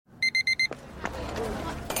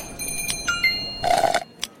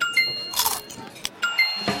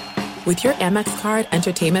With your Amex card,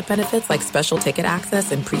 entertainment benefits like special ticket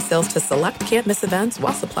access and pre-sales to select can't-miss events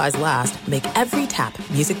while supplies last make every tap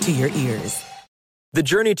music to your ears. The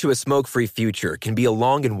journey to a smoke-free future can be a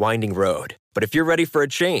long and winding road. But if you're ready for a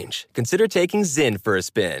change, consider taking Zyn for a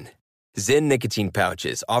spin. Zyn nicotine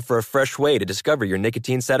pouches offer a fresh way to discover your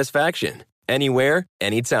nicotine satisfaction. Anywhere,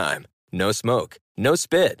 anytime. No smoke, no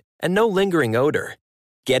spit, and no lingering odor.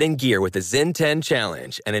 Get in gear with the Zyn 10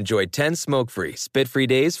 Challenge and enjoy 10 smoke-free, spit-free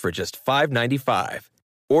days for just $5.95.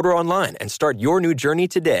 Order online and start your new journey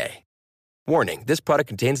today. Warning, this product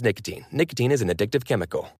contains nicotine. Nicotine is an addictive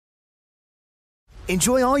chemical.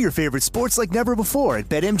 Enjoy all your favorite sports like never before at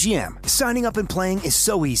BetMGM. Signing up and playing is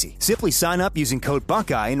so easy. Simply sign up using code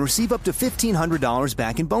Buckeye and receive up to $1,500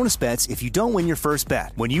 back in bonus bets if you don't win your first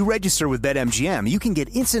bet. When you register with BetMGM, you can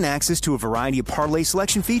get instant access to a variety of parlay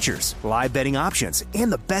selection features, live betting options,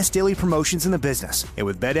 and the best daily promotions in the business. And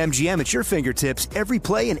with BetMGM at your fingertips, every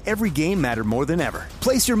play and every game matter more than ever.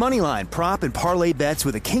 Place your moneyline, prop, and parlay bets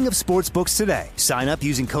with the king of sportsbooks today. Sign up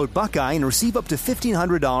using code Buckeye and receive up to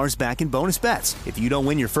 $1,500 back in bonus bets if you don't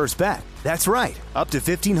win your first bet. That's right, up to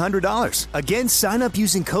 $1,500. Again, sign up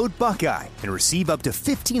using code Buckeye and receive up to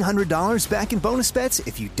 $1,500 back in bonus bets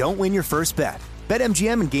if you don't win your first bet.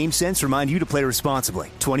 BetMGM and GameSense remind you to play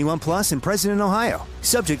responsibly. 21 plus and present in Ohio.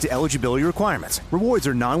 Subject to eligibility requirements. Rewards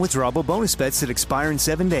are non-withdrawable bonus bets that expire in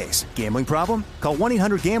 7 days. Gambling problem? Call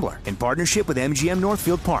 1-800-GAMBLER in partnership with MGM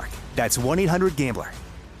Northfield Park. That's 1-800-GAMBLER.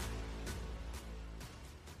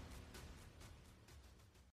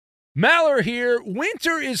 Maller here.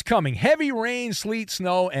 Winter is coming. Heavy rain, sleet,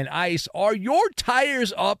 snow, and ice. Are your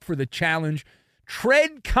tires up for the challenge?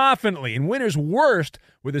 Tread confidently in winter's worst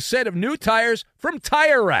with a set of new tires from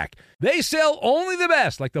Tire Rack. They sell only the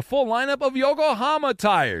best, like the full lineup of Yokohama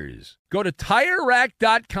tires. Go to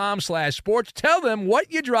TireRack.com/sports. Tell them what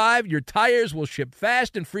you drive. Your tires will ship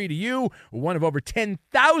fast and free to you. One of over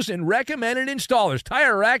 10,000 recommended installers.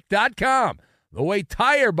 TireRack.com. The way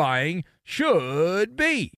tire buying should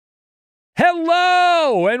be.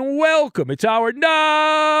 Hello and welcome. It's hour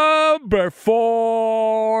number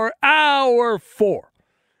 4, hour 4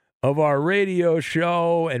 of our radio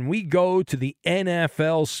show, and we go to the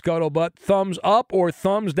NFL scuttlebutt. Thumbs up or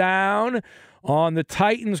thumbs down on the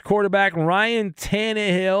Titans quarterback Ryan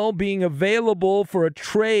Tannehill being available for a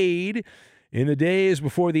trade in the days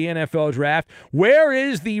before the NFL draft. Where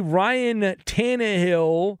is the Ryan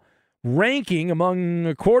Tannehill ranking among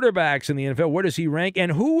quarterbacks in the NFL? Where does he rank?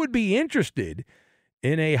 And who would be interested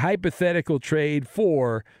in a hypothetical trade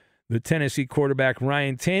for the Tennessee quarterback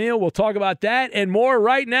Ryan Tannehill? We'll talk about that and more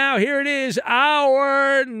right now. Here it is,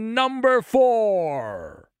 our number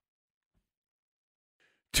 4.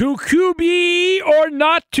 To QB or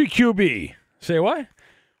not to QB? Say what?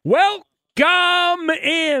 Welcome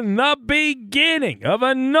in the beginning of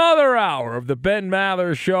another hour of the Ben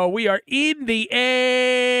Maller Show. We are in the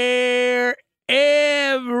air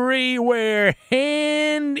everywhere,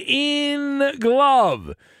 hand in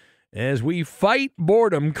glove, as we fight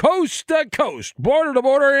boredom coast to coast, border to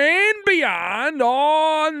border, and beyond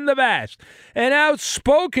on the vast and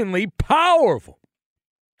outspokenly powerful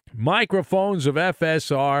microphones of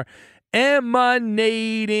FSR,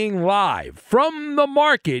 emanating live from the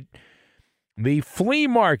market, the flea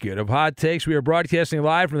market of hot takes. We are broadcasting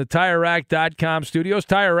live from the TireRack.com studios.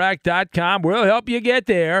 TireRack.com will help you get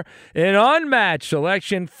there. An unmatched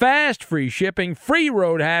selection, fast free shipping, free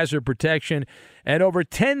road hazard protection, and over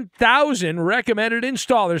 10,000 recommended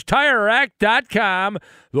installers. TireRack.com,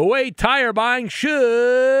 the way tire buying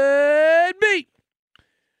should be.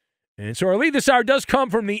 And so our lead this hour does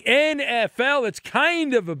come from the NFL. It's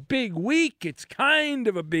kind of a big week. It's kind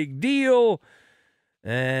of a big deal,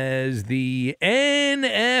 as the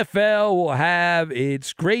NFL will have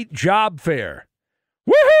its great job fair.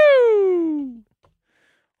 Woohoo!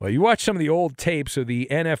 Well, you watch some of the old tapes of the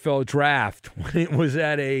NFL draft when it was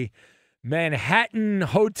at a Manhattan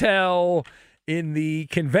hotel in the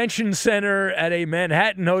convention center at a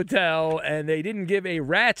Manhattan hotel, and they didn't give a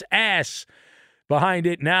rat's ass behind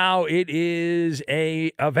it. Now it is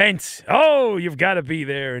a event. Oh, you've got to be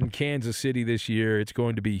there in Kansas City this year. It's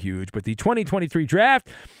going to be huge. But the 2023 draft,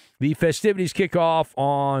 the festivities kick off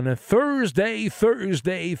on Thursday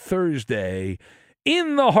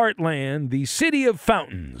in the heartland, the city of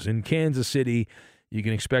fountains in Kansas City. You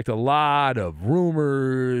can expect a lot of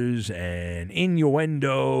rumors and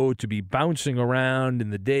innuendo to be bouncing around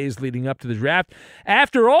in the days leading up to the draft.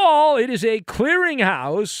 After all, it is a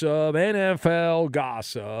clearinghouse of NFL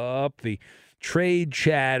gossip. The trade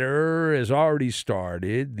chatter has already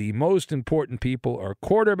started. The most important people are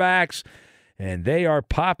quarterbacks, and they are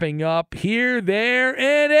popping up here, there,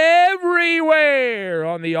 and everywhere everywhere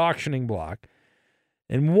on the auctioning block.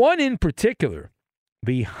 And one in particular,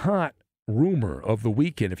 the hot rumor of the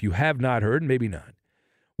weekend, if you have not heard, maybe not.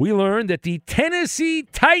 We learned that the Tennessee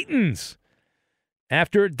Titans,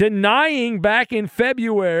 after denying back in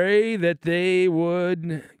February that they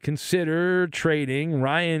would consider trading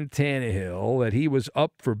Ryan Tannehill, that he was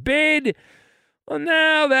up for bid, well,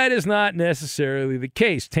 now that is not necessarily the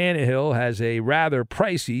case. Tannehill has a rather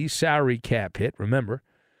pricey salary cap hit. Remember,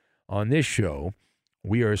 on this show,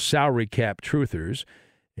 we are salary cap truthers.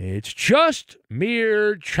 It's just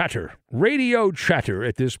mere chatter, radio chatter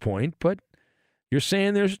at this point, but you're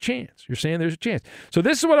saying there's a chance. So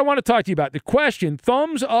this is what I want to talk to you about. The question,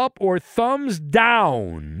 thumbs up or thumbs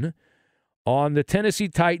down on the Tennessee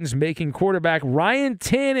Titans making quarterback Ryan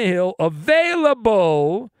Tannehill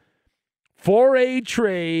available for a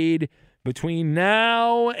trade between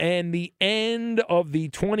now and the end of the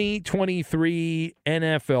 2023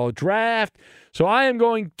 NFL Draft. So I am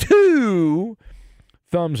going 2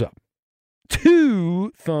 thumbs up.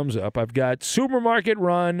 2 thumbs up. I've got Supermarket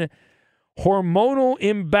Run, Hormonal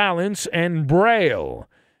Imbalance, and Braille.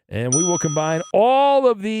 And we will combine all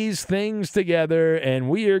of these things together, and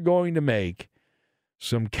we are going to make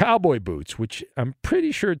some cowboy boots, which I'm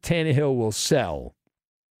pretty sure Tannehill will sell,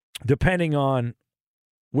 depending on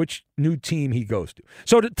which new team he goes to.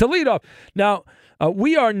 So to lead off, now,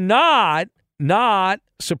 we are not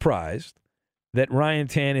surprised that Ryan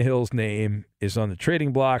Tannehill's name is on the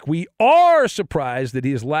trading block. We are surprised that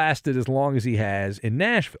he has lasted as long as he has in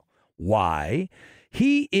Nashville. Why?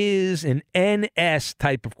 He is an NS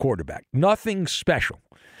type of quarterback. Nothing special.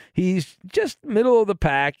 He's just middle of the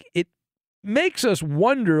pack. It makes us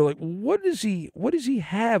wonder, like, what does he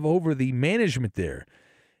have over the management there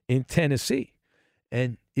in Tennessee?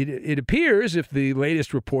 And it appears, if the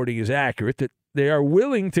latest reporting is accurate, that they are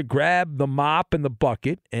willing to grab the mop and the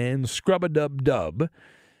bucket and scrub-a-dub-dub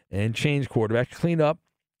and change quarterback, clean up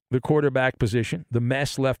the quarterback position, the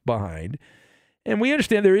mess left behind. And we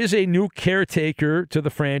understand there is a new caretaker to the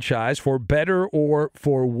franchise, for better or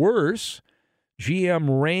for worse.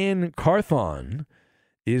 GM Ran Carthon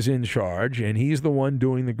is in charge, and he's the one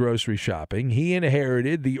doing the grocery shopping. He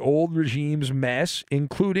inherited the old regime's mess,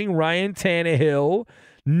 including Ryan Tannehill,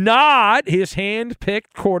 not his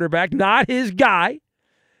hand-picked quarterback, not his guy.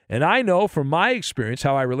 And I know from my experience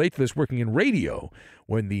how I relate to this working in radio.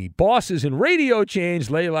 When the bosses in radio change,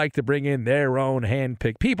 they like to bring in their own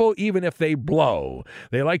hand-picked people, even if they blow.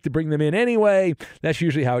 They like to bring them in anyway. That's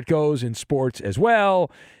usually how it goes in sports as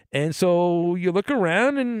well. And so you look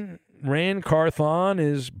around, and Ran Carthon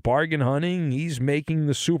is bargain hunting. He's making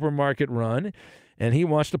the supermarket run, and he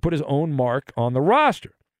wants to put his own mark on the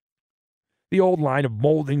roster. The old line of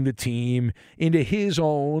molding the team into his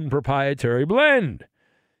own proprietary blend.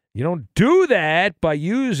 You don't do that by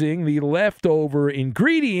using the leftover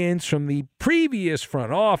ingredients from the previous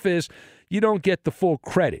front office. You don't get the full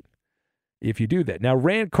credit if you do that. Now,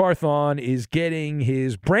 Ran Carthon is getting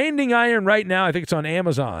his branding iron right now. I think it's on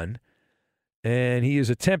Amazon. And he is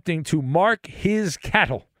attempting to mark his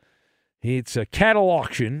cattle. It's a cattle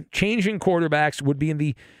auction. Changing quarterbacks would be in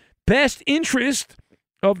the best interest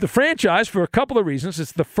of the franchise for a couple of reasons.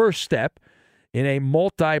 It's the first step in a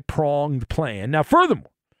multi-pronged plan. Now,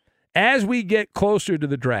 furthermore, as we get closer to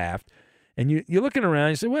the draft, and you're looking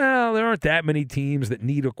around, you say, well, there aren't that many teams that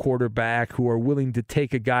need a quarterback who are willing to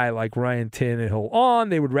take a guy like Ryan Tannehill on.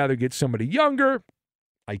 They would rather get somebody younger.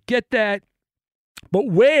 I get that. But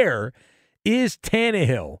where is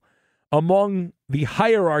Tannehill among the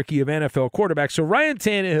hierarchy of NFL quarterbacks? So Ryan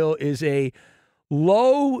Tannehill is a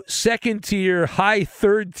low second tier, high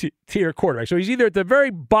third tier quarterback. So he's either at the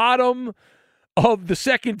very bottom of the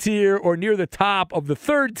second tier or near the top of the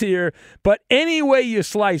third tier. But any way you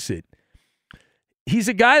slice it, he's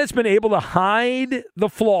a guy that's been able to hide the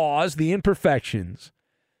flaws, the imperfections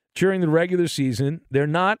during the regular season. They're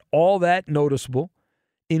not all that noticeable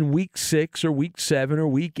in week 6 or week 7 or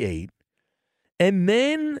week 8. And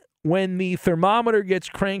then when the thermometer gets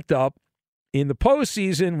cranked up in the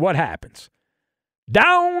postseason, what happens?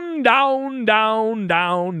 Down, down, down,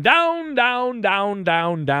 down, down, down, down,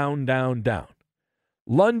 down, down, down, down.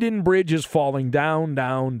 London Bridge is falling down,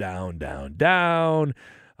 down, down, down, down.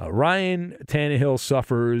 Ryan Tannehill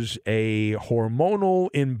suffers a hormonal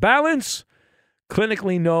imbalance,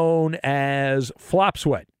 clinically known as flop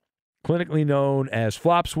sweat. Clinically known as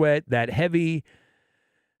flop sweat, that heavy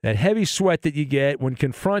sweat that you get when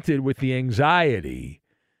confronted with the anxiety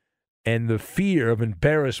and the fear of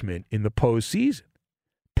embarrassment in the postseason.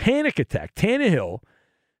 Panic attack. Tannehill,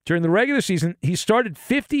 during the regular season, he started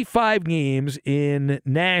 55 games in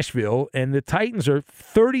Nashville, and the Titans are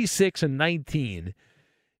 36-19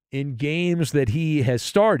 in games that he has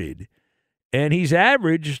started, and he's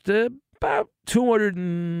averaged about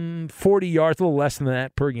 240 yards, a little less than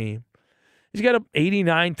that per game. He's got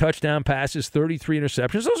 89 touchdown passes, 33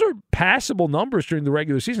 interceptions. Those are passable numbers during the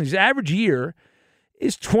regular season. His average year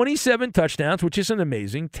is 27 touchdowns, which isn't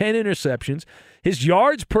amazing, 10 interceptions. His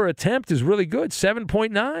yards per attempt is really good,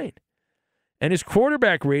 7.9. And his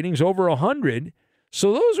quarterback rating's over 100.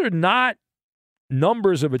 So those are not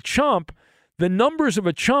numbers of a chump. The numbers of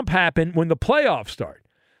a chump happen when the playoffs start.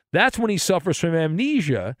 That's when he suffers from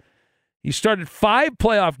amnesia. He started 5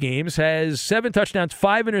 playoff games, has 7 touchdowns,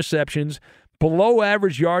 5 interceptions, below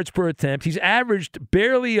average yards per attempt. He's averaged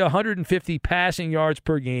barely 150 passing yards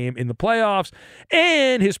per game in the playoffs,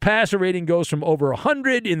 and his passer rating goes from over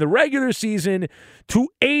 100 in the regular season to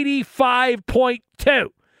 85.2,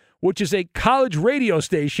 which is a college radio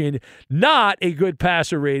station, not a good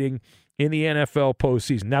passer rating in the NFL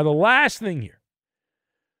postseason. Now, the last thing here.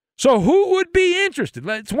 So who would be interested?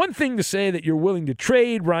 It's one thing to say that you're willing to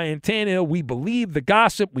trade Ryan Tannehill. We believe the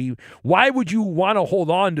gossip. Why would you want to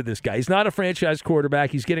hold on to this guy? He's not a franchise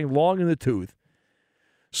quarterback. He's getting long in the tooth.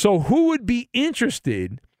 So who would be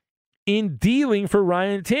interested in dealing for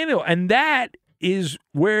Ryan Tannehill? And that is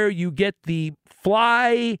where you get the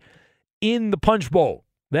fly in the punch bowl.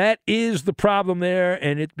 That is the problem there,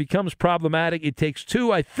 and it becomes problematic. It takes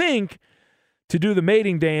 2, I think, to do the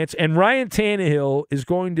mating dance, and Ryan Tannehill is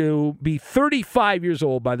going to be 35 years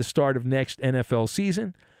old by the start of next NFL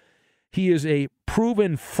season. He is a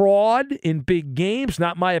proven fraud in big games.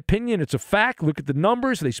 Not my opinion. It's a fact. Look at the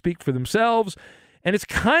numbers. They speak for themselves. And it's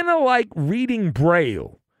kind of like reading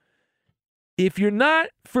Braille. If you're not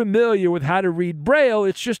familiar with how to read Braille,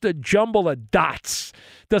 it's just a jumble of dots.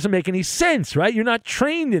 Doesn't make any sense, right? You're not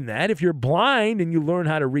trained in that. If you're blind and you learn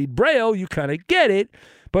how to read Braille, you kind of get it.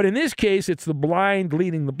 But in this case, it's the blind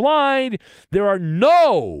leading the blind. There are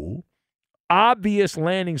no obvious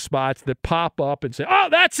landing spots that pop up and say, oh,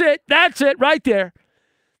 that's it right there.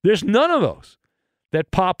 There's none of those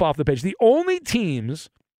that pop off the page. The only teams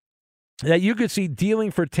that you could see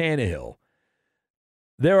dealing for Tannehill,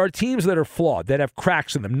 there are teams that are flawed, that have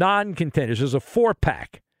cracks in them, non-contenders. There's a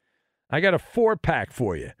 4-pack. I got a 4-pack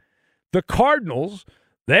for you. The Cardinals,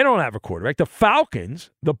 they don't have a quarterback. The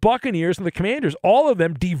Falcons, the Buccaneers, and the Commanders, all of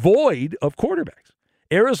them devoid of quarterbacks.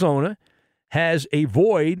 Arizona has a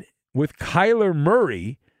void with Kyler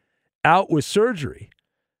Murray out with surgery.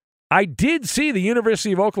 I did see the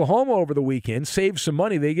University of Oklahoma over the weekend save some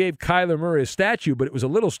money. They gave Kyler Murray a statue, but it was a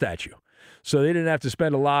little statue. So they didn't have to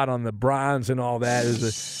spend a lot on the bronze and all that. It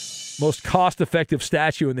was the most cost-effective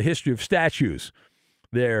statue in the history of statues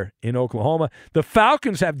there in Oklahoma. The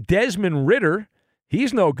Falcons have Desmond Ridder.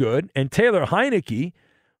 He's no good. And Taylor Heineke,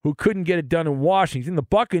 who couldn't get it done in Washington. The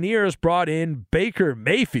Buccaneers brought in Baker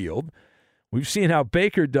Mayfield. We've seen how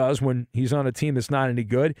Baker does when he's on a team that's not any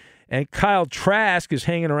good. And Kyle Trask is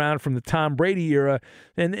hanging around from the Tom Brady era.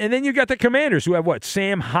 And then you got the Commanders, who have what?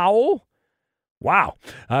 Sam Howell? Wow.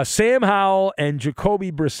 Sam Howell and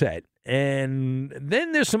Jacoby Brissett. And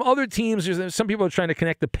then there's some other teams. There's some people are trying to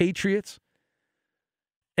connect the Patriots.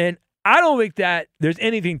 And I don't think that there's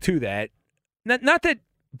anything to that. Not that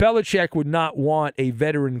Belichick would not want a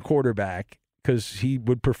veteran quarterback, because he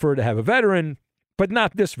would prefer to have a veteran, but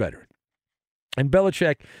not this veteran. And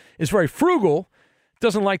Belichick is very frugal,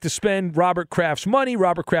 doesn't like to spend Robert Kraft's money.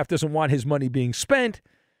 Robert Kraft doesn't want his money being spent.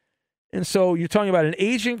 And so you're talking about an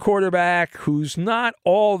aging quarterback who's not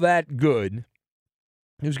all that good,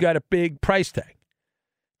 who's got a big price tag.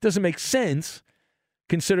 Doesn't make sense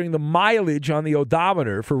considering the mileage on the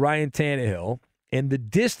odometer for Ryan Tannehill and the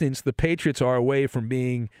distance the Patriots are away from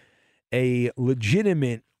being a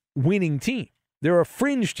legitimate winning team. They're a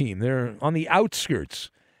fringe team. They're on the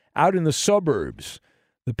outskirts, out in the suburbs,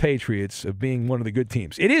 the Patriots, of being one of the good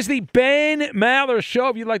teams. It is the Ben Maller Show.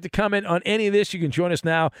 If you'd like to comment on any of this, you can join us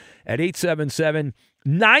now at 877-99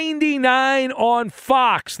 on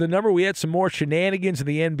Fox. The number, we had some more shenanigans in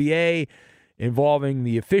the NBA involving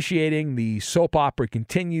the officiating. The soap opera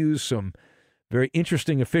continues. Some very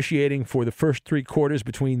interesting officiating for the first 3 quarters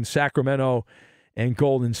between Sacramento and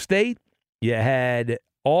Golden State. You had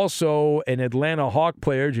also an Atlanta Hawk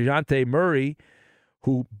player, DeJounte Murray,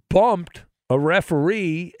 who bumped a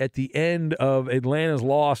referee at the end of Atlanta's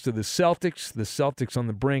loss to the Celtics. The Celtics on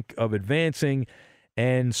the brink of advancing.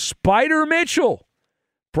 And Spider Mitchell,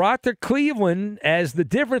 brought to Cleveland as the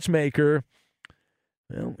difference maker.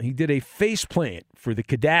 Well, he did a faceplant for the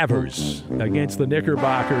Cadavers against the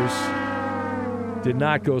Knickerbockers. did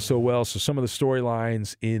not go so well. So some of the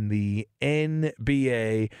storylines in the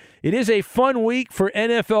NBA. It is a fun week for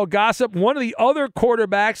NFL gossip. One of the other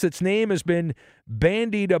quarterbacks that's name has been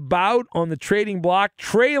bandied about on the trading block,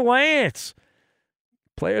 Trey Lance.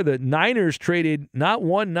 Player the Niners traded not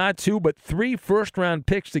one, not two, but 3 first-round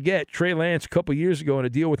picks to get Trey Lance a couple years ago in a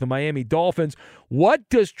deal with the Miami Dolphins. What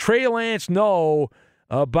does Trey Lance know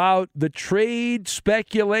about the trade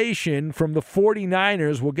speculation from the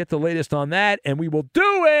 49ers? We'll get the latest on that, and we will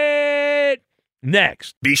do it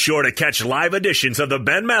next. Be sure to catch live editions of the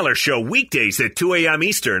Ben Maller Show weekdays at 2 a.m.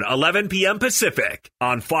 Eastern, 11 p.m. Pacific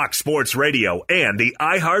on Fox Sports Radio and the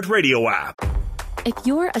iHeartRadio app. If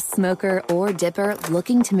you're a smoker or dipper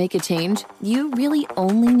looking to make a change, you really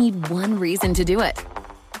only need one reason to do it.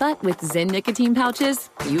 But with Zyn nicotine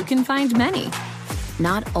pouches, you can find many.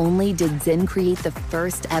 Not only did Zyn create the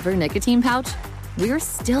first ever nicotine pouch, we're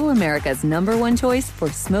still America's #1 choice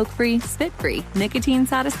for smoke-free, spit-free nicotine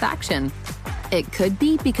satisfaction. It could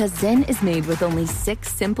be because Zyn is made with only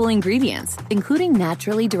 6 simple ingredients, including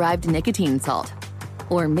naturally derived nicotine salt.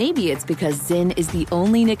 Or maybe it's because Zyn is the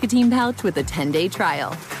only nicotine pouch with a 10-day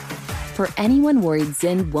trial. For anyone worried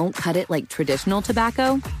Zyn won't cut it like traditional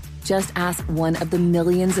tobacco, just ask one of the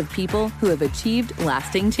millions of people who have achieved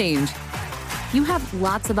lasting change. You have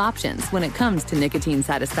lots of options when it comes to nicotine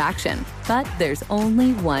satisfaction, but there's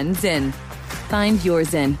only one Zyn. Find your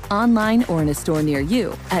Zyn online or in a store near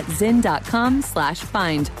you at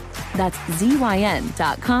zyn.com/find. That's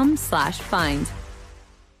ZYN.com/find.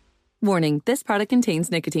 Warning, this product contains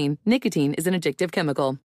nicotine. Nicotine is an addictive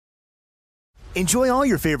chemical. Enjoy all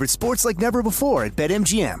your favorite sports like never before at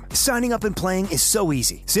BetMGM. Signing up and playing is so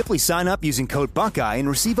easy. Simply sign up using code Buckeye and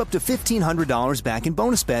receive up to $1,500 back in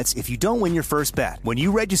bonus bets if you don't win your first bet. When you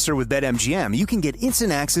register with BetMGM, you can get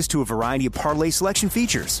instant access to a variety of parlay selection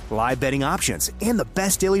features, live betting options, and the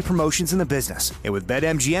best daily promotions in the business. And with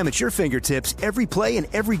BetMGM at your fingertips, every play and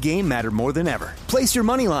every game matter more than ever. Place your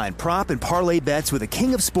moneyline, prop, and parlay bets with the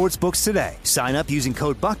king of sportsbooks today. Sign up using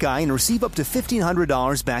code Buckeye and receive up to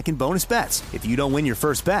 $1,500 back in bonus bets if you don't win your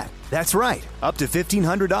first bet. That's right, up to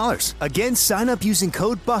 $1,500. Again, sign up using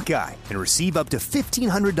code Buckeye and receive up to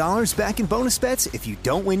 $1,500 back in bonus bets if you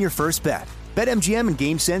don't win your first bet. BetMGM and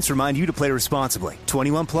GameSense remind you to play responsibly.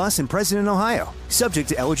 21 plus and present in Ohio. Subject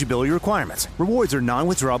to eligibility requirements. Rewards are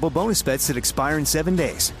non-withdrawable bonus bets that expire in 7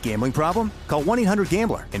 days. Gambling problem? Call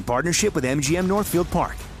 1-800-GAMBLER in partnership with MGM Northfield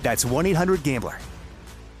Park. That's 1-800-GAMBLER.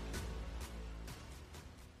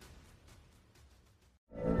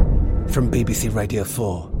 From BBC Radio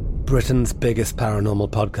 4, Britain's biggest paranormal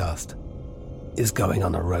podcast is going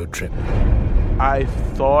on a road trip. I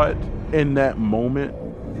thought in that moment,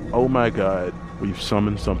 oh my God, we've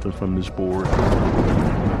summoned something from this board.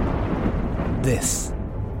 This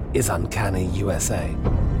is Uncanny USA.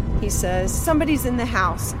 He says, somebody's in the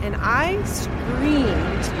house, and I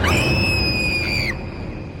screamed.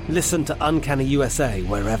 Listen to Uncanny USA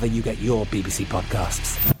wherever you get your BBC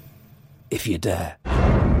podcasts, if you dare.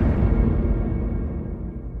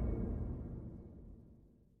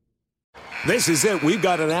 This is it. We've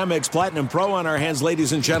got an Amex Platinum Pro on our hands,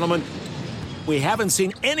 ladies and gentlemen. We haven't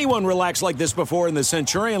seen anyone relax like this before in the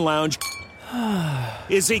Centurion Lounge.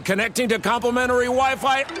 Is he connecting to complimentary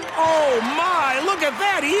Wi-Fi? Oh, my! Look at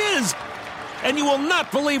that! He is! And you will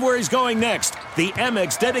not believe where he's going next. The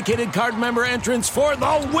Amex dedicated card member entrance for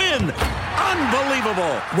the win!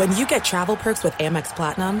 Unbelievable! When you get travel perks with Amex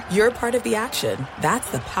Platinum, you're part of the action. That's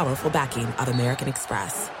the powerful backing of American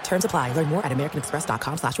Express. Terms apply. Learn more at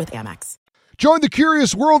americanexpress.com/withAmex. Join the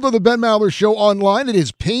curious world of the Ben Maller Show online. It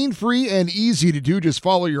is pain-free and easy to do. Just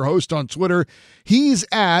follow your host on Twitter. He's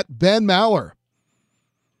at Ben Maller.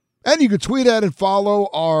 And you can tweet at and follow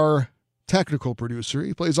our technical producer.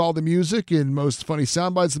 He plays all the music and most funny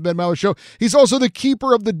sound bites of the Ben Maller Show. He's also the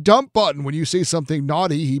keeper of the dump button. When you say something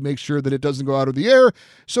naughty, he makes sure that it doesn't go out of the air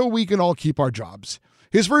so we can all keep our jobs.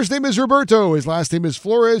 His first name is Roberto. His last name is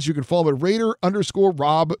Flores. You can follow him at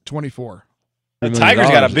Raider_Rob24. The Tigers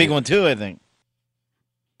got a big one too, I think.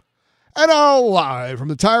 And now live from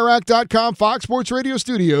the TireRack.com Fox Sports Radio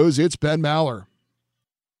studios, it's Ben Maller.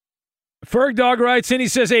 Ferg writes in, he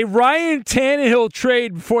says, a Ryan Tannehill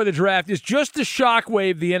trade before the draft is just the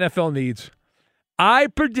shockwave the NFL needs. I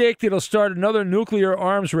predict it'll start another nuclear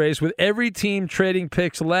arms race with every team trading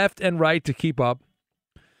picks left and right to keep up.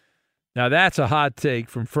 Now that's a hot take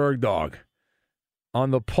from Ferg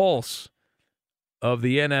on the pulse of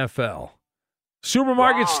the NFL.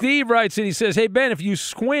 Supermarket Steve writes in, he says, hey, Ben, if you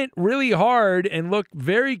squint really hard and look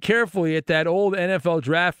very carefully at that old NFL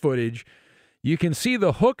draft footage, you can see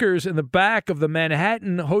the hookers in the back of the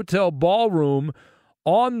Manhattan Hotel ballroom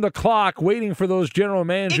on the clock waiting for those general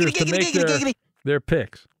managers to make their their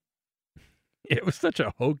picks. It was such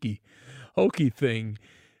a hokey thing.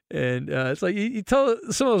 And it's like you tell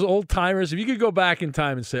some of those old timers, if you could go back in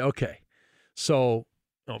time and say, okay, so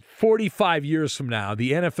 45 years from now,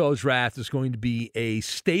 the NFL draft is going to be a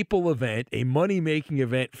staple event, a money-making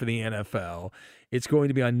event for the NFL. It's going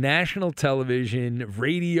to be on national television,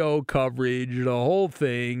 radio coverage, the whole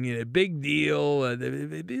thing, a big deal.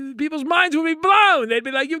 People's minds would be blown. They'd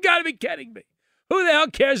be like, you've got to be kidding me. Who the hell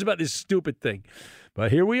cares about this stupid thing?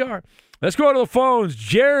 But here we are. Let's go to the phones.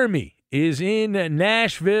 Jeremy is in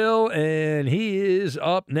Nashville, and he is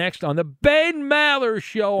up next on the Ben Maller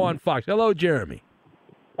Show on Fox. Hello, Jeremy.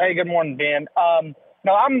 Hey, good morning, Ben.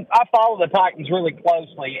 I follow the Titans really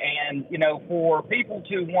closely, and, for people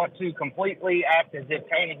to want to completely act as if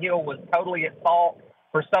Tannehill was totally at fault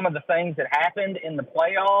for some of the things that happened in the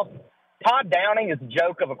playoffs, Todd Downing is a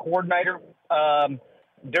joke of a coordinator.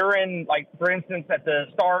 During, for instance, at the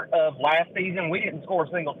start of last season, we didn't score a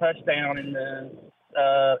single touchdown in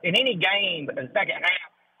any game in the second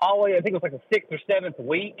half. All the way, I think it was like the 6th or 7th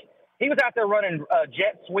week. He was out there running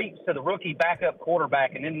jet sweeps to the rookie backup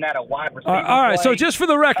quarterback, and isn't that a wide receiver all right, play? so just for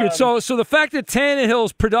the record, so the fact that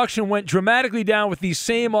Tannehill's production went dramatically down with the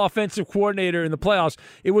same offensive coordinator in the playoffs,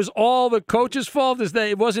 it was all the coach's fault? Is that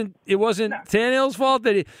it wasn't Tannehill's fault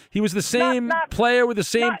that he was the same player with the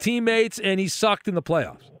same teammates and he sucked in the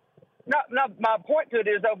playoffs? No, my point to it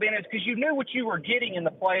is, though, Ben, is because you knew what you were getting in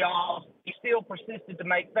the playoffs, you still persisted to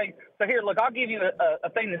make things. So here, look, I'll give you a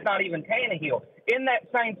thing that's not even Tannehill. In that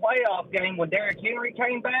same playoff game when Derrick Henry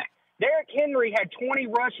came back, Derrick Henry had 20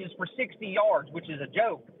 rushes for 60 yards, which is a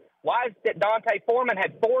joke. Why is it that Dante Foreman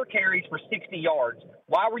had 4 carries for 60 yards?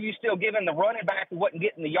 Why were you still giving the running back who wasn't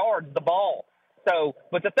getting the yards the ball? So,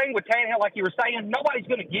 but the thing with Tannehill, like you were saying, nobody's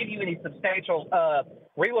going to give you any substantial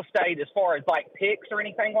real estate as far as like picks or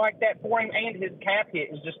anything like that for him, and his cap hit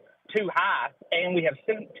is just too high, and we have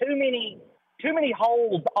too many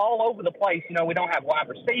holes all over the place. We don't have wide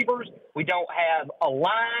receivers, we don't have a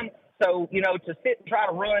line, so to sit and try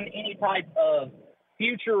to run any type of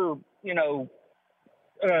future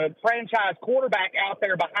franchise quarterback out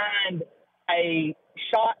there behind a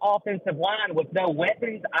shot offensive line with no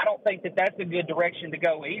weapons, I don't think that that's a good direction to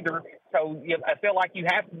go either. So I feel like you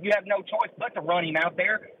have no choice but to run him out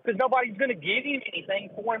there because nobody's going to give you anything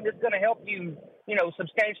for him that's going to help you,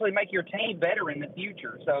 substantially make your team better in the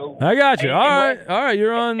future. So I got you. All right.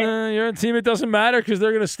 You're on a team. It doesn't matter because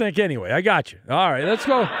they're going to stink anyway. I got you. All right, let's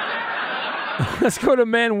go. Let's go to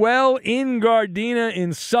Manuel in Gardena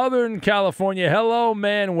in Southern California. Hello,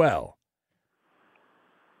 Manuel.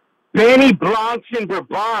 Benny Bronx and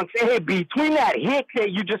Bronx. Hey, between that hick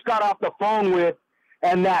that you just got off the phone with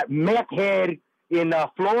and that meth head in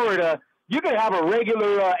Florida, you could have a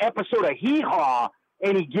regular episode of Hee Haw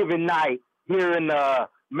any given night here in the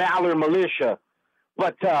Maller Militia.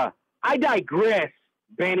 But I digress,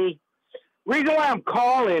 Benny. Reason why I'm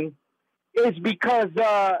calling is because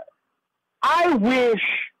I wish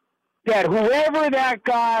that whoever that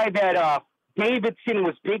guy that Davidson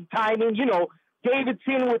was big-timing,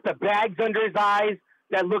 Davidson with the bags under his eyes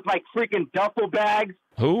that look like freaking duffel bags.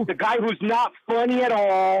 Who? The guy who's not funny at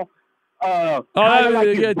all.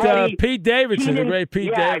 Pete Davidson, the great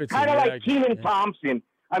Pete Davidson. Kind of like Kenan Thompson.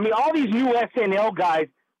 I mean, all these new SNL guys,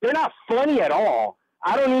 they're not funny at all.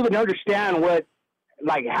 I don't even understand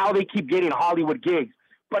how they keep getting Hollywood gigs.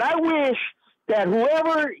 But I wish that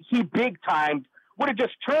whoever he big-timed would have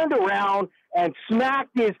just turned around and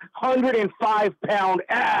smacked his 105-pound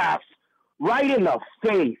ass right in the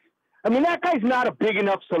face. I mean, that guy's not a big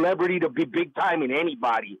enough celebrity to be big-timing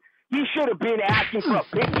anybody. He should have been asking for a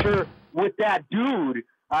picture with that dude.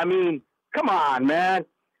 I mean, come on, man.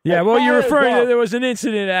 Yeah, well, you're referring to there was an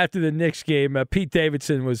incident after the Knicks game. Pete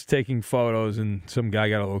Davidson was taking photos, and some guy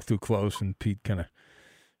got a little too close, and Pete kind of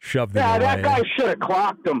shoved him away. Yeah, that guy should have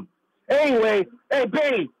clocked him. Anyway, hey,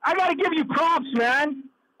 Benny, I got to give you props, man,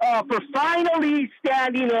 for finally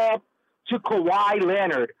standing up to Kawhi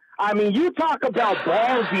Leonard. I mean, you talk about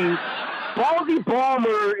ballsy. Ballsy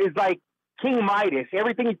Ballmer is like King Midas.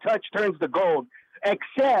 Everything he touched turns to gold,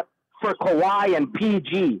 except for Kawhi and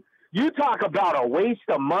PG. You talk about a waste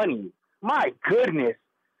of money. My goodness.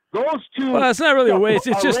 Those two. Well, it's not really a waste.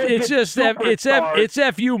 It's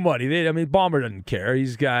FU money. Ballmer doesn't care.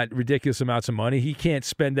 He's got ridiculous amounts of money. He can't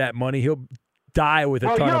spend that money. He'll die with a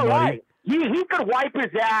ton of money. Right. He could wipe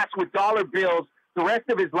his ass with dollar bills the rest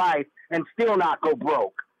of his life and still not go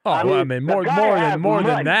broke. Oh, more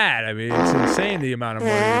than that. I mean, it's insane the amount of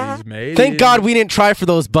money he's made. Thank God we didn't try for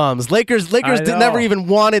those bums. Lakers never even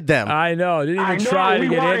wanted them. I know. Didn't even try to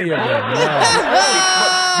get any of them.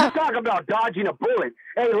 You talk about dodging a bullet.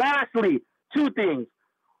 Hey, lastly, 2 things.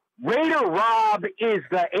 Raider Rob is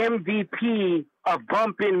the MVP of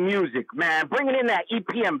bumping music, man. Bringing in that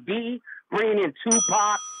EPMD, bringing in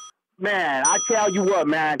Tupac. Man, I tell you what,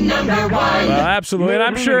 man. That guy, absolutely. And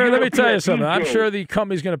I'm sure, let me tell you something. I'm sure the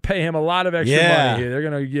company's going to pay him a lot of extra money. They're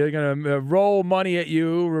going to roll money at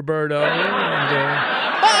you, Roberto.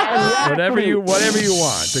 And, whatever you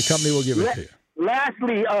want, the company will give it to you.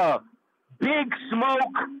 Lastly, Big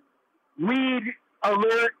Smoke, Weed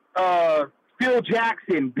Alert, Phil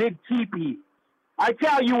Jackson, Big Teepee. I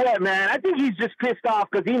tell you what, man, I think he's just pissed off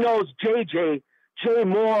because he knows Jay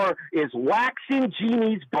Moore is waxing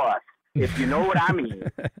Genie's bust, if you know what I mean.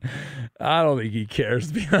 I don't think he cares,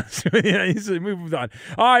 to be honest with you. He's moved on.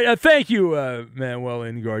 All right, thank you, Manuel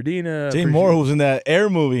and Gardena. Jay Moore, who's in that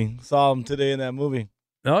Air movie. Saw him today in that movie.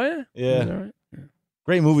 Oh, yeah? Yeah. All right. Yeah.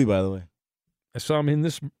 Great movie, by the way. I saw him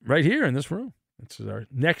right here in this room. It's our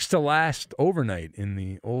next to last overnight in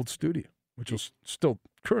the old studio, which was still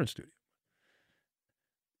current studio.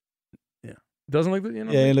 Yeah. Doesn't look,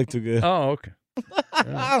 Yeah, he looked too good. Oh, okay.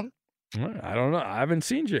 Right. I don't know. I haven't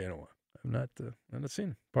seen Jay in a while. I've not seen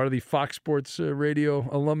him. Part of the Fox Sports Radio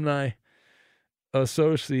Alumni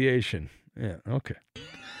Association. Yeah, okay.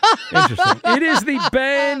 Interesting. It is the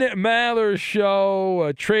Ben Maller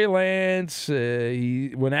Show. Trey Lance,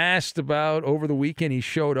 when asked about over the weekend, he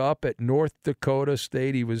showed up at North Dakota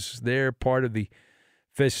State. He was there, part of the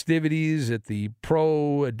festivities at the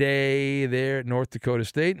Pro Day there at North Dakota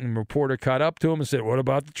State, and a reporter caught up to him and said, "What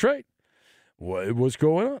about the trade? What's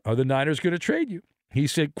going on? Are the Niners going to trade you?" He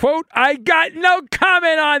said, quote, "I got no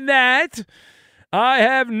comment on that. I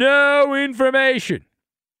have no information,"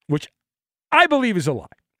 which I believe is a lie.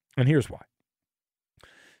 And here's why.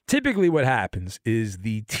 Typically what happens is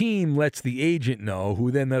the team lets the agent know,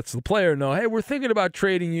 who then lets the player know, "Hey, we're thinking about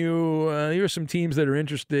trading you. Here are some teams that are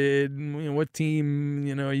interested. What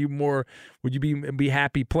team, are you more, would you be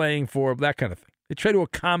happy playing for?" That kind of thing. They try to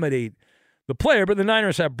accommodate the player, but the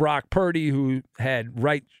Niners have Brock Purdy, who had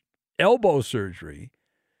right elbow surgery,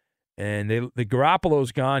 and the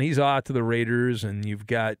Garoppolo's gone. He's out to the Raiders, and you've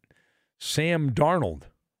got Sam Darnold.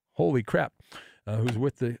 Holy crap. Who's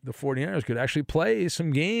with the 49ers, could actually play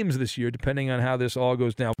some games this year, depending on how this all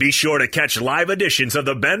goes down. Be sure to catch live editions of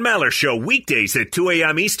the Ben Maller Show weekdays at 2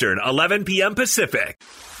 a.m. Eastern, 11 p.m. Pacific.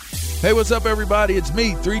 Hey, what's up, everybody? It's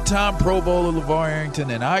me, three-time Pro Bowler LeVar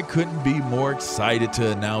Arrington, and I couldn't be more excited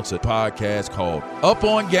to announce a podcast called Up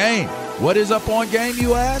On Game. What is Up On Game,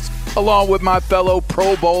 you ask? Along with my fellow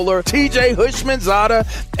Pro Bowler, TJ Hushmanzada,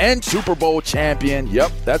 and Super Bowl champion,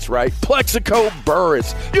 yep, that's right, Plexico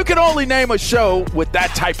Burris. You can only name a show with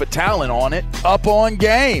that type of talent on it. Up On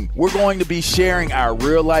Game. We're going to be sharing our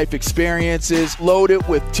real-life experiences loaded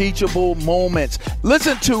with teachable moments.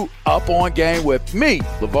 Listen to Up On Game with me,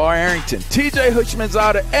 LeVar Arrington, TJ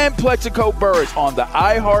Hushmanzada, and Plexico Burris on the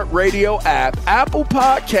iHeartRadio app, Apple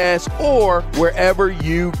Podcasts, or wherever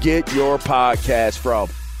you get your podcasts from.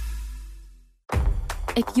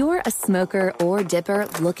 If you're a smoker or dipper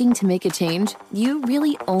looking to make a change, you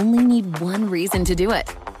really only need one reason to do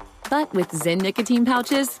it. But with Zyn nicotine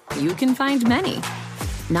pouches, you can find many.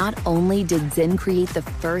 Not only did Zyn create the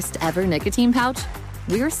first ever nicotine pouch,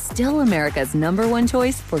 we're still America's #1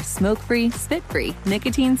 choice for smoke-free, spit-free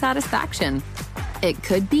nicotine satisfaction. It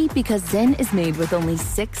could be because Zyn is made with only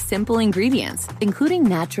 6 simple ingredients, including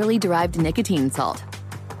naturally derived nicotine salt.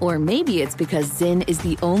 Or maybe it's because Zyn is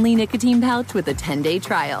the only nicotine pouch with a 10-day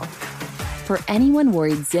trial. For anyone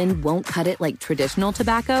worried Zyn won't cut it like traditional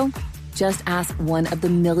tobacco, just ask one of the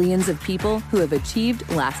millions of people who have achieved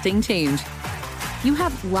lasting change. You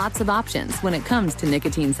have lots of options when it comes to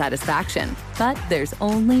nicotine satisfaction, but there's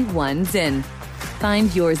only one Zyn.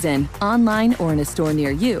 Find your Zyn online or in a store near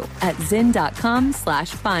you at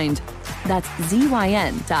zyn.com/find. That's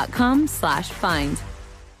ZYN.com/find.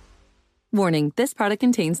 Warning, this product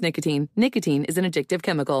contains nicotine. Nicotine is an addictive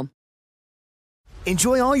chemical.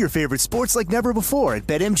 Enjoy all your favorite sports like never before at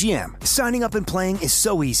BetMGM. Signing up and playing is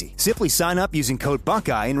so easy. Simply sign up using code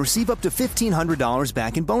Buckeye and receive up to $1,500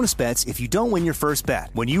 back in bonus bets if you don't win your first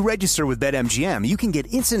bet. When you register with BetMGM, you can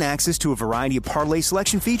get instant access to a variety of parlay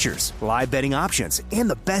selection features, live betting options, and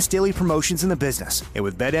the best daily promotions in the business. And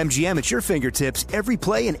with BetMGM at your fingertips, every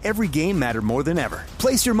play and every game matter more than ever.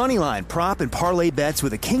 Place your moneyline, prop, and parlay bets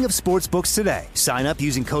with the king of sportsbooks today. Sign up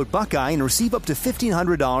using code Buckeye and receive up to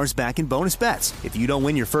 $1,500 back in bonus bets if you don't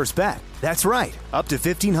win your first bet. That's right, up to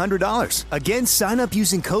 $1,500. Again, sign up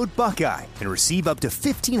using code Buckeye and receive up to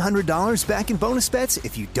 $1,500 back in bonus bets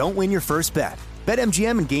if you don't win your first bet.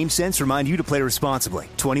 BetMGM and GameSense remind you to play responsibly.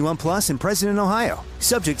 21 plus and present in Ohio.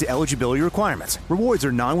 Subject to eligibility requirements. Rewards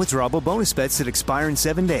are non-withdrawable bonus bets that expire in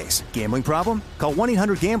 7 days. Gambling problem? Call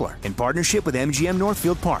 1-800-GAMBLER in partnership with MGM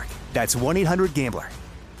Northfield Park. That's 1-800-GAMBLER.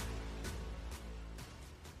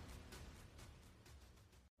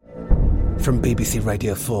 From BBC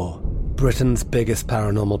Radio 4, Britain's biggest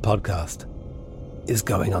paranormal podcast is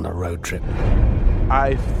going on a road trip.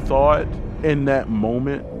 I thought in that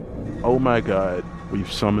moment, oh my God,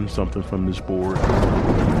 we've summoned something from this board.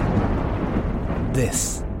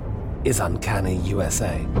 This is Uncanny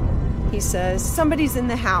USA. He says, somebody's in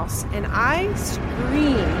the house, and I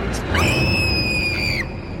screamed.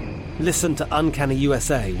 Listen to Uncanny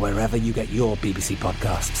USA wherever you get your BBC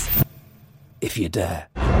podcasts, if you dare.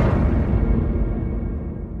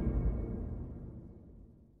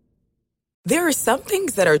 There are some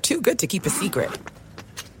things that are too good to keep a secret.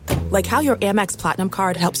 Like how your Amex Platinum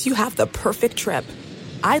card helps you have the perfect trip.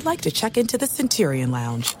 I'd like to check into the Centurion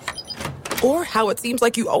Lounge. Or how it seems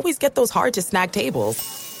like you always get those hard-to-snag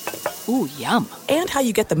tables. Ooh, yum. And how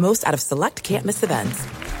you get the most out of select can't-miss events.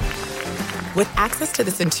 With access to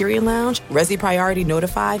the Centurion Lounge, Resi Priority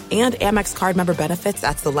Notified, and Amex card member benefits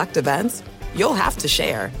at select events, you'll have to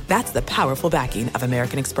share. That's the powerful backing of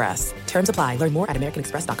American Express. Terms apply. Learn more at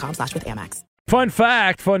americanexpress.com/withAmex. Fun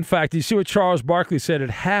fact. You see what Charles Barkley said at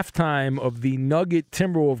halftime of the Nugget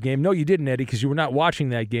Timberwolves game? No, you didn't, Eddie, because you were not watching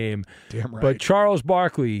that game. Damn right. But Charles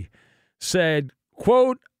Barkley said,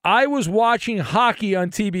 quote, I was watching hockey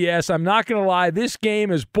on TBS. I'm not going to lie. This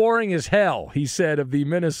game is boring as hell, he said of the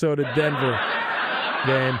Minnesota-Denver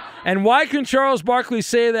game. And why can Charles Barkley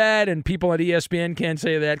say that and people at ESPN can't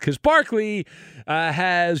say that? Because Barkley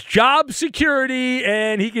has job security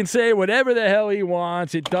and he can say whatever the hell he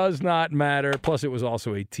wants. It does not matter. Plus, it was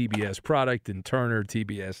also a TBS product and Turner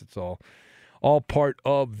TBS. It's all part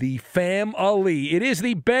of the family. It is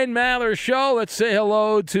the Ben Maller Show. Let's say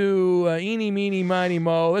hello to Eeny, Meeny, Miny,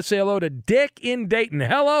 Mo. Let's say hello to Dick in Dayton.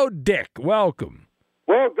 Hello, Dick. Welcome.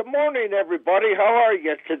 Well, good morning, everybody. How are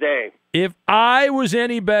you today? If I was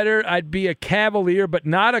any better, I'd be a Cavalier, but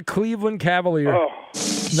not a Cleveland Cavalier. Oh.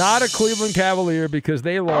 Not a Cleveland Cavalier because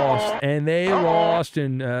they lost, and they lost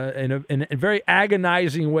in a very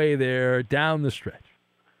agonizing way there down the stretch.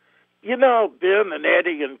 You know, Ben and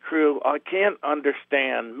Eddie and crew, I can't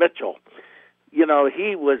understand Mitchell. You know,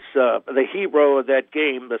 he was the hero of that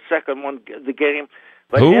game, the second one, the game.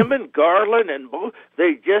 But Who? him and Garland and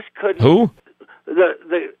they just couldn't. Who?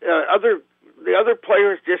 The other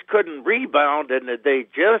players just couldn't rebound, and they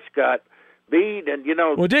just got beat. And you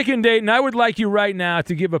know, well, Dick and Dayton, I would like you right now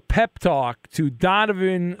to give a pep talk to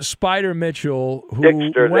Donovan Spider Mitchell, who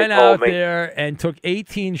Dixter, went out there and took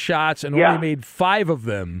 18 shots and only made 5 of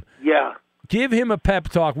them. Yeah. Give him a pep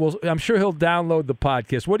talk. Well, I'm sure he'll download the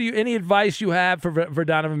podcast. Any advice you have for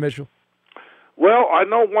Donovan Mitchell? Well, I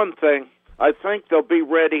know one thing. I think they'll be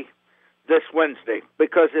ready this Wednesday,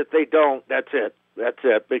 because if they don't, that's it. That's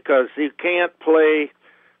it, because you can't play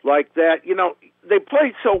like that. You know, they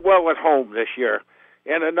played so well at home this year.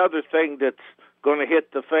 And another thing that's going to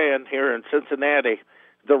hit the fan here in Cincinnati,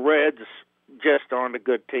 the Reds just aren't a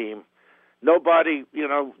good team. Nobody, you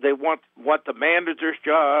know, they want the manager's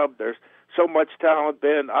job. There's so much talent,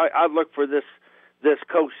 Ben. I look for this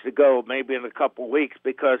coach to go maybe in a couple weeks,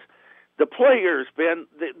 because the players, Ben,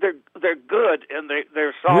 they're good and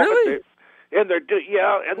they're solid. Really? And they're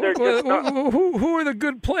just not. Who are the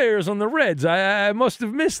good players on the Reds? I must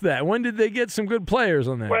have missed that. When did they get some good players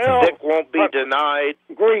on that Well, team? Dick won't be denied.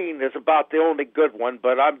 Green is about the only good one,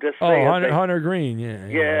 but I'm just saying. Hunter Green,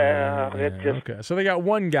 yeah. It's just okay. So they got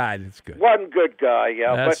one guy that's good. one good guy,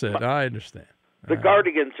 yeah. That's but it. I understand. The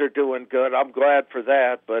Guardians are doing good. I'm glad for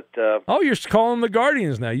that, but you're calling them the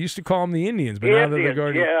Guardians now. You used to call them the Indians, but now they're the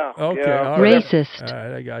Guardians. yeah. Okay. Yeah. All right. Racist. All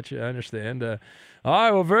right, I got you. I understand. All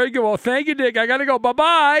right, well, very good. Well, thank you, Dick. I got to go.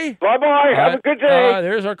 Bye-bye. Bye-bye. Have a good day.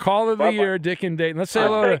 There's our call of the year, Dick and Dayton. Let's say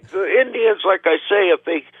hello I think the Indians, like I say, if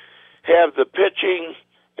they have the pitching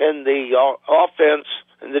and the offense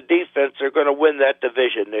and the defense, they're going to win that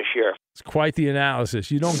division this year. It's quite the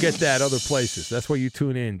analysis. You don't get that other places. That's why you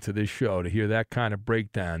tune in to this show, to hear that kind of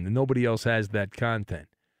breakdown. And nobody else has that content.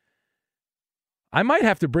 I might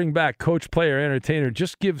have to bring back coach, player, entertainer.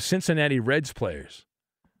 Just give Cincinnati Reds players.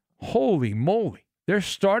 Holy moly. Their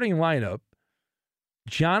starting lineup,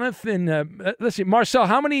 Jonathan, let's see, Marcel,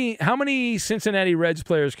 how many Cincinnati Reds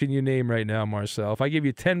players can you name right now, Marcel? If I give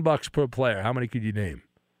you $10 per player, how many could you name?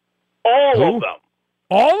 All of them.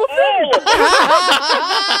 All of them?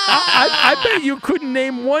 I bet you couldn't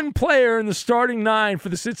name one player in the starting 9 for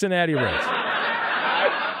the Cincinnati Reds.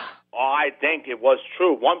 I think it was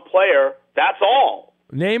true. One player, that's all.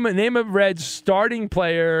 Name a Reds starting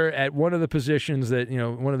player at one of the positions that,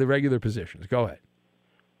 one of the regular positions. Go ahead.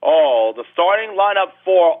 Oh, the starting lineup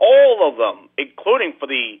for all of them, including for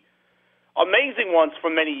the amazing ones for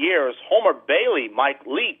many years, Homer Bailey, Mike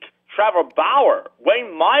Leake, Trevor Bauer,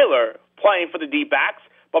 Wayne Myler playing for the D-backs,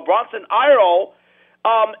 but Bronson Iroh,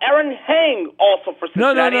 Aaron Hang also for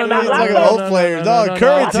Cincinnati. No. He's talking about old players. No,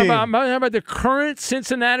 current team. I'm talking about the current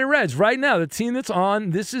Cincinnati Reds right now. The team that's on.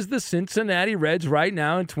 This is the Cincinnati Reds right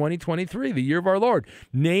now in 2023, the year of our Lord.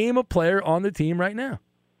 Name a player on the team right now.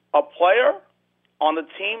 A player on the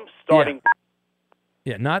team starting.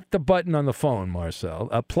 Yeah, not the button on the phone, Marcel.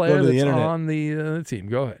 A player that's on the team.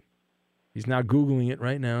 Go ahead. He's now Googling it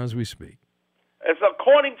right now as we speak. It's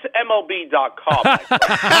according to MLB.com.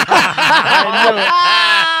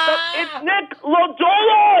 It's Nick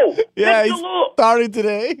Lodolo. Yeah, he's starting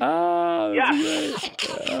today.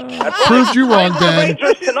 Proved you wrong, Ben.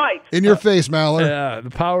 Tonight. In your face, Maller. Yeah, the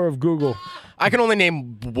power of Google. I can only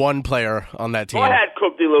name one player on that team. Go ahead,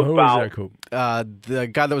 Coop de Luke. Who is that, Coop? The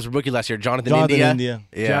guy that was a rookie last year, Jonathan India.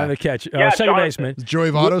 Yeah. Jonathan Ketch. Second baseman. Is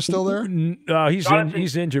Joey Votto still there?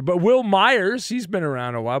 He's injured. But Will Myers, he's been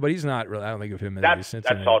around a while, but he's not really. I don't think of him as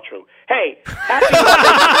Cincinnati. That's all true. Hey,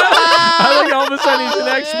 I think all of a sudden he's an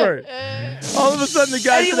expert. All of a sudden the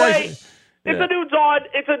guy's an expert. It's a new dawn.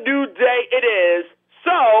 It's a new day. It is.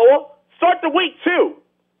 So, start the week, too.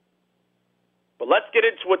 But let's get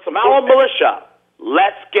into it. Some Allen Militia.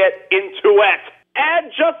 Let's get into it.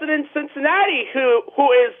 And Justin in Cincinnati,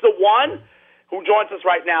 who is the one who joins us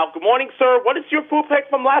right now. Good morning, sir. What is your food pick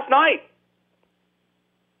from last night?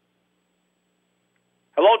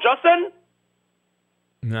 Hello, Justin?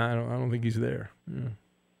 No, I don't think he's there. Yeah.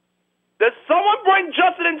 Does someone bring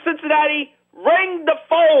Justin in Cincinnati? Ring the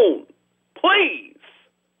phone, please.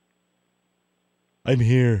 I'm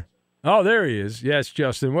here. Oh, there he is. Yes,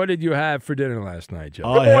 Justin. What did you have for dinner last night,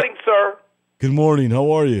 Justin? Good morning, sir. Good morning. How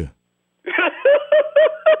are you?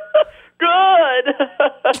 Good.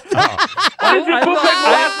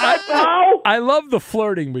 I love the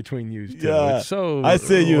flirting between you two. Yeah. It's so. I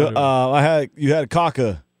said you had a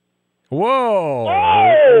caca. Whoa.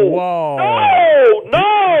 Oh, Whoa.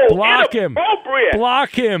 No. Block him.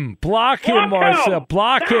 Block him, Marcel.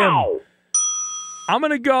 Block him. I'm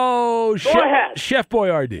going to go ahead. Chef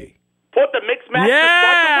Boyardee. Put the mixed match.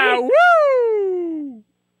 Yeah. Woo.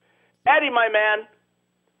 Eddie, my man.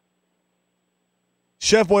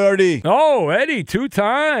 Chef Boyardee. Oh, Eddie, 2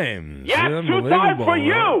 times. Yes, 2 times for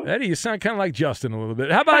you. Eddie, you sound kind of like Justin a little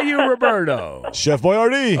bit. How about you, Roberto? Chef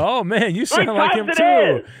Boyardee. Oh, man, you sound like him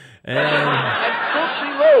too.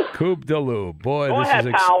 And Coop de Luke. Boy, Go this ahead,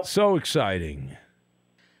 is so exciting.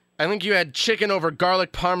 I think you had chicken over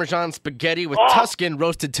garlic Parmesan spaghetti with Tuscan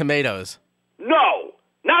roasted tomatoes. No,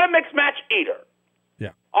 not a mixed match either.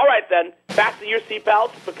 Yeah. All right, then. Fasten your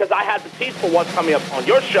seatbelts because I had the tease for what's coming up on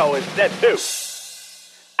your show instead, too.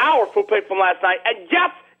 Our food pick from last night. And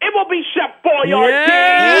yes, it will be Chef Boyardee.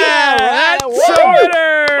 Yeah, that's a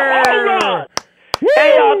winner.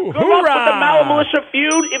 Hey, good luck with the Mallow Militia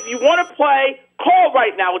feud. If you want to play, call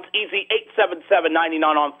right now. It's easy, 877-99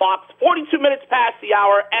 on Fox. 42 minutes past the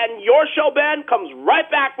hour, and your show, Ben, comes right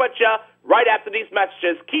back with you right after these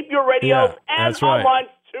messages. Keep your radios and online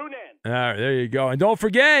tuned in. All right, there you go. And don't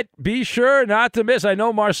forget, be sure not to miss, I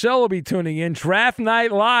know Marcel will be tuning in, Draft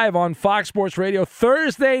Night Live on Fox Sports Radio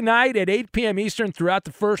Thursday night at 8 p.m. Eastern throughout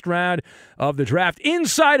the first round of the draft.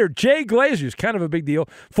 Insider Jay Glazer's kind of a big deal.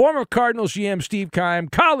 Former Cardinals GM Steve Keim,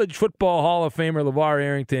 College Football Hall of Famer LeVar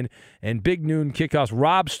Arrington, and Big Noon Kickoffs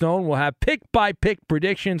Rob Stone will have pick-by-pick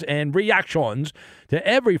predictions and reactions to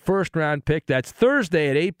every first-round pick. That's Thursday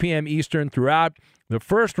at 8 p.m. Eastern throughout the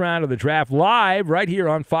first round of the draft, live right here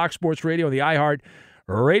on Fox Sports Radio and the iHeart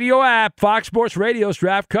Radio app. Fox Sports Radio's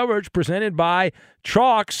draft coverage presented by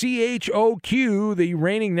Chalk, CHOQ, the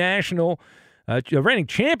reigning reigning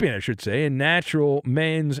champion, I should say, in natural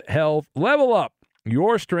men's health. Level up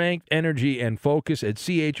your strength, energy, and focus at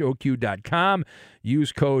CHOQ.com.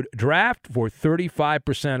 Use code DRAFT for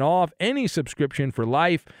 35% off any subscription for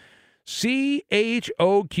life. CHOQ.com,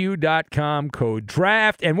 code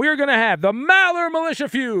DRAFT. And we're going to have the Maller Militia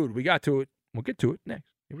feud. We got to it. We'll get to it next.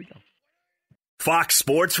 Here we go. Fox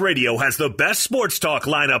Sports Radio has the best sports talk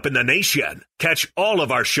lineup in the nation. Catch all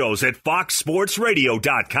of our shows at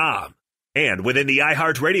foxsportsradio.com. And within the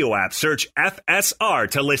iHeartRadio app, search FSR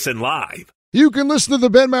to listen live. You can listen to the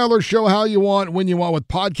Ben Maller Show how you want, when you want with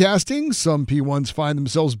podcasting. Some P1s find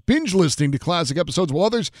themselves binge listening to classic episodes, while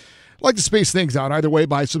others like to space things out. Either way,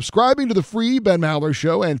 by subscribing to the free Ben Maller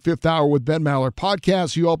Show and Fifth Hour with Ben Maller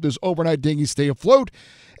podcast, you help this overnight dinghy stay afloat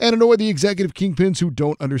and annoy the executive kingpins who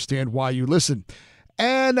don't understand why you listen.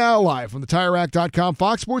 And now live from the TireRack.com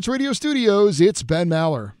Fox Sports Radio studios, it's Ben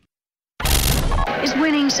Maller. Is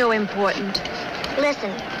winning so important?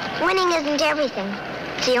 Listen, winning isn't everything.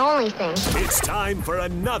 It's the only thing. It's time for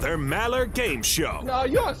another Maller Game Show. No,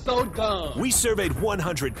 you're so dumb. We surveyed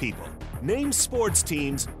 100 people. Name sports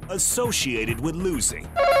teams associated with losing.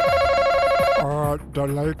 The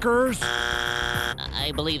Lakers?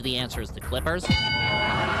 I believe the answer is the Clippers.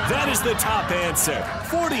 That is the top answer.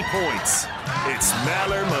 40 points. It's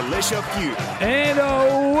Maller Militia Feud. And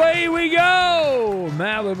away we go!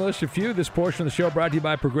 Maller Militia Feud. This portion of the show brought to you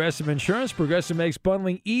by Progressive Insurance. Progressive makes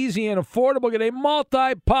bundling easy and affordable. Get a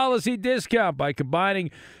multi-policy discount by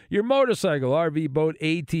combining your motorcycle, RV, boat,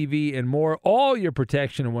 ATV, and more. All your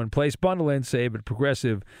protection in one place. Bundle and save at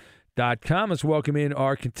Progressive.com. Let's welcome in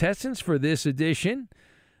our contestants for this edition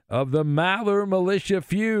of the Maller Militia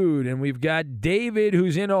Feud. And we've got David,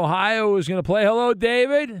 who's in Ohio, who's going to play. Hello,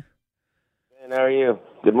 David. And how are you?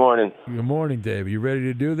 Good morning. Good morning, David. You ready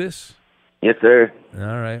to do this? Yes, sir.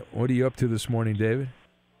 All right. What are you up to this morning, David?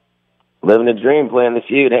 Living the dream, playing the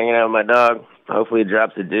feud, hanging out with my dog. Hopefully he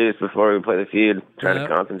drops a deuce before we play the feud. Trying to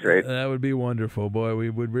concentrate. That would be wonderful, boy.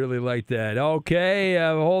 We would really like that. Okay,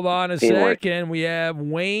 hold on a Teamwork. second. We have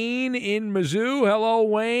Wayne in Mizzou. Hello,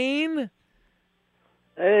 Wayne.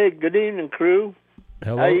 Hey, good evening, crew.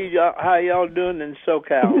 Hello. How y'all doing in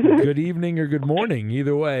SoCal? Good evening or good morning,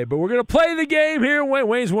 either way. But we're going to play the game here.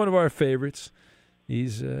 Wayne's one of our favorites.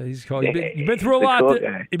 He's called. You've been through a lot. Cool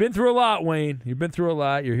guy. You've been through a lot, Wayne. You've been through a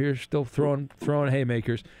lot. You're here still throwing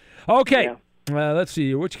haymakers. Okay. Yeah. Let's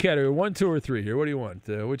see. Which category? 1, 2, or 3 here. What do you want?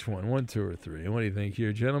 Which one? 1, 2, or 3? What do you think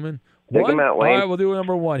here, gentlemen? Pick 'em out, Wayne. All right, we'll do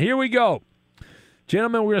number 1. Here we go.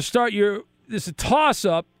 Gentlemen, we're going to start this is a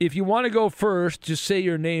toss-up. If you want to go first, just say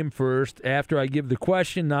your name first after I give the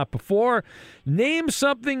question, not before. Name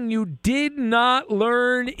something you did not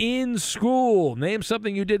learn in school. Name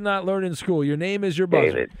something you did not learn in school. Your name is your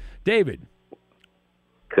buzzer. David.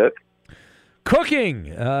 Cook. Cooking.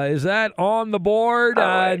 Is that on the board? No.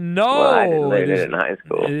 Well, I didn't learn it in high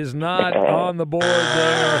school. It is not on the board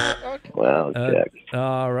there. Well, check.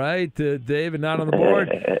 All right, David, not on the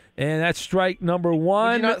board. And that's strike number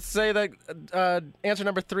 1. Would you not say that answer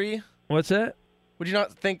number 3? What's that? Would you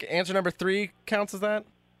not think answer number 3 counts as that?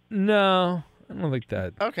 No, I don't think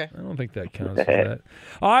that. Okay. I don't think that counts as that.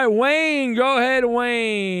 All right, Wayne, go ahead,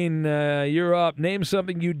 Wayne. You're up. Name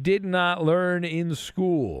something you did not learn in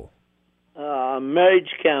school.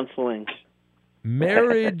 Marriage counseling.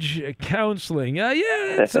 Marriage counseling.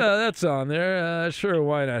 That's on there. Sure,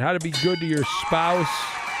 why not? How to be good to your spouse.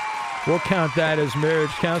 We'll count that as marriage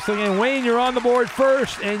counseling. And Wayne, you're on the board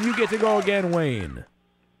first, and you get to go again, Wayne.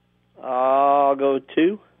 I'll go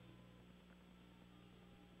 2.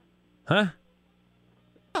 Huh?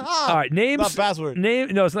 All right, Not password.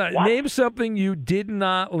 No, it's not. Name something you did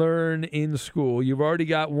not learn in school. You've already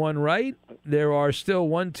got one right. There are still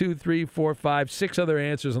 1, 2, 3, 4, 5, 6 other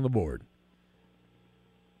answers on the board.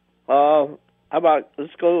 How about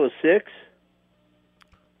let's go with 6?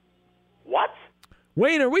 What?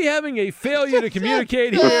 Wayne, are we having a failure to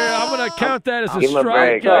communicate here? I'm going to count that as a Give him a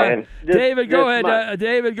strike. break, man. David, go ahead.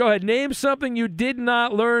 David, go ahead. Name something you did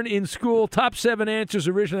not learn in school. Top 7 answers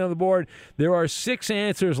originally on the board. There are 6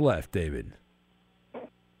 answers left, David.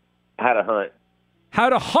 How to hunt. How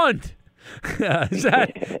to hunt. Is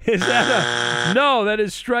that no? That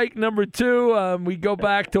is strike number 2. We go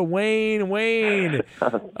back to Wayne. Wayne,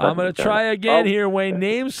 I'm going to try again here. Wayne,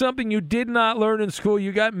 name something you did not learn in school.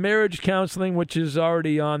 You got marriage counseling, which is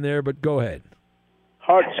already on there, but go ahead.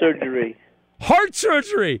 Heart surgery. Heart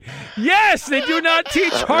surgery. Yes, they do not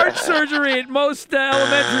teach heart surgery at most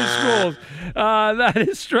elementary schools. That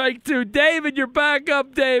is strike 2. David, you're back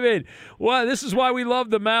up, David. Well, this is why we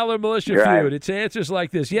love the Maller Militia Feud. It's answers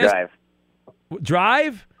like this. Yes.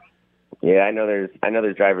 Drive? Yeah, I know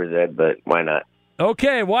there's driver's ed, but why not?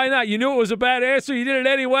 Okay, why not? You knew it was a bad answer. You did it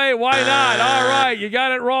anyway. Why not? All right, you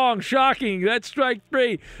got it wrong. Shocking. That's strike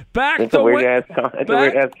 3. It's a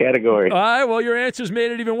weird-ass category. All right, well, your answers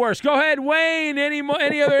made it even worse. Go ahead, Wayne. Any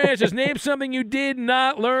other answers? Name something you did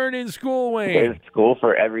not learn in school, Wayne. There's school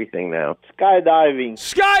for everything now. Skydiving.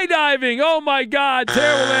 Skydiving. Oh, my God.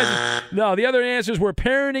 Terrible answers. No, the other answers were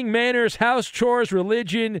parenting, manners, house chores,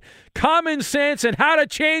 religion, common sense, and how to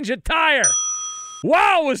change a tire.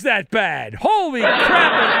 Wow, was that bad? Holy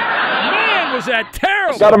crap. Man, was that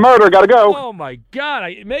terrible. Got a murder. Got to go. Oh, my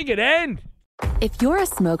God. Make it end. If you're a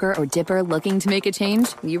smoker or dipper looking to make a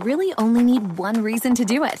change, you really only need one reason to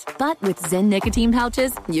do it. But with Zyn nicotine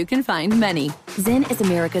pouches, you can find many. Zyn is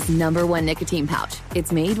America's #1 nicotine pouch.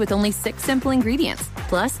 It's made with only 6 simple ingredients.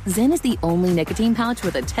 Plus, Zyn is the only nicotine pouch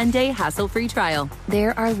with a 10-day hassle-free trial.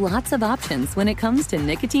 There are lots of options when it comes to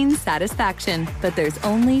nicotine satisfaction, but there's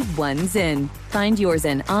only one Zyn. Find your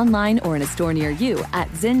Zyn online or in a store near you at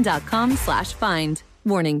zyn.com/find.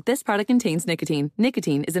 Warning, this product contains nicotine.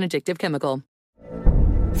 Nicotine is an addictive chemical.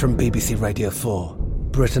 From BBC Radio 4,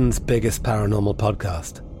 Britain's biggest paranormal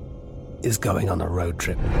podcast is going on a road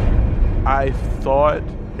trip. I thought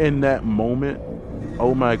in that moment,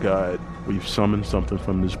 oh my God, we've summoned something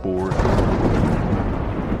from this board.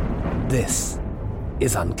 This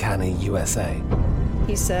is Uncanny USA.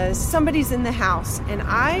 He says, somebody's in the house, and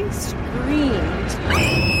I screamed.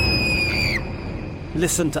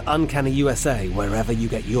 Listen to Uncanny USA wherever you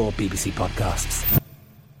get your BBC podcasts,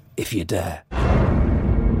 if you dare.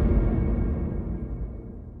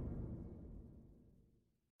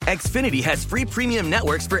 Xfinity has free premium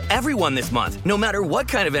networks for everyone this month, no matter what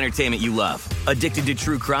kind of entertainment you love. Addicted to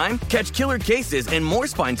true crime? Catch killer cases and more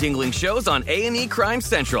spine-tingling shows on A&E Crime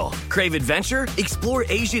Central. Crave adventure? Explore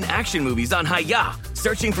Asian action movies on Hi-Ya.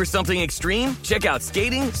 Searching for something extreme? Check out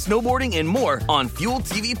skating, snowboarding, and more on Fuel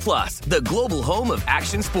TV Plus, the global home of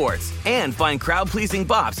action sports. And find crowd-pleasing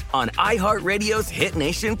bops on iHeartRadio's Hit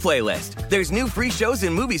Nation playlist. There's new free shows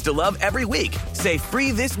and movies to love every week. Say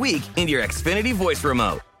free this week in your Xfinity voice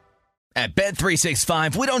remote. At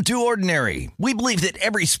Bet365, we don't do ordinary. We believe that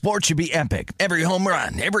every sport should be epic. Every home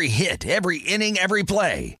run, every hit, every inning, every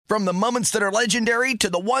play. From the moments that are legendary to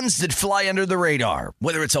the ones that fly under the radar.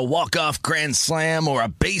 Whether it's a walk-off grand slam or a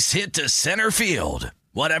base hit to center field.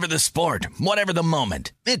 Whatever the sport, whatever the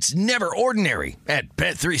moment. It's never ordinary at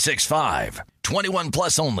Bet365. 21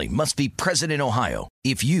 plus only. Must be present in Ohio.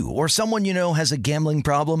 If you or someone you know has a gambling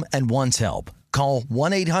problem and wants help, call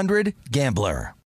 1-800-GAMBLER.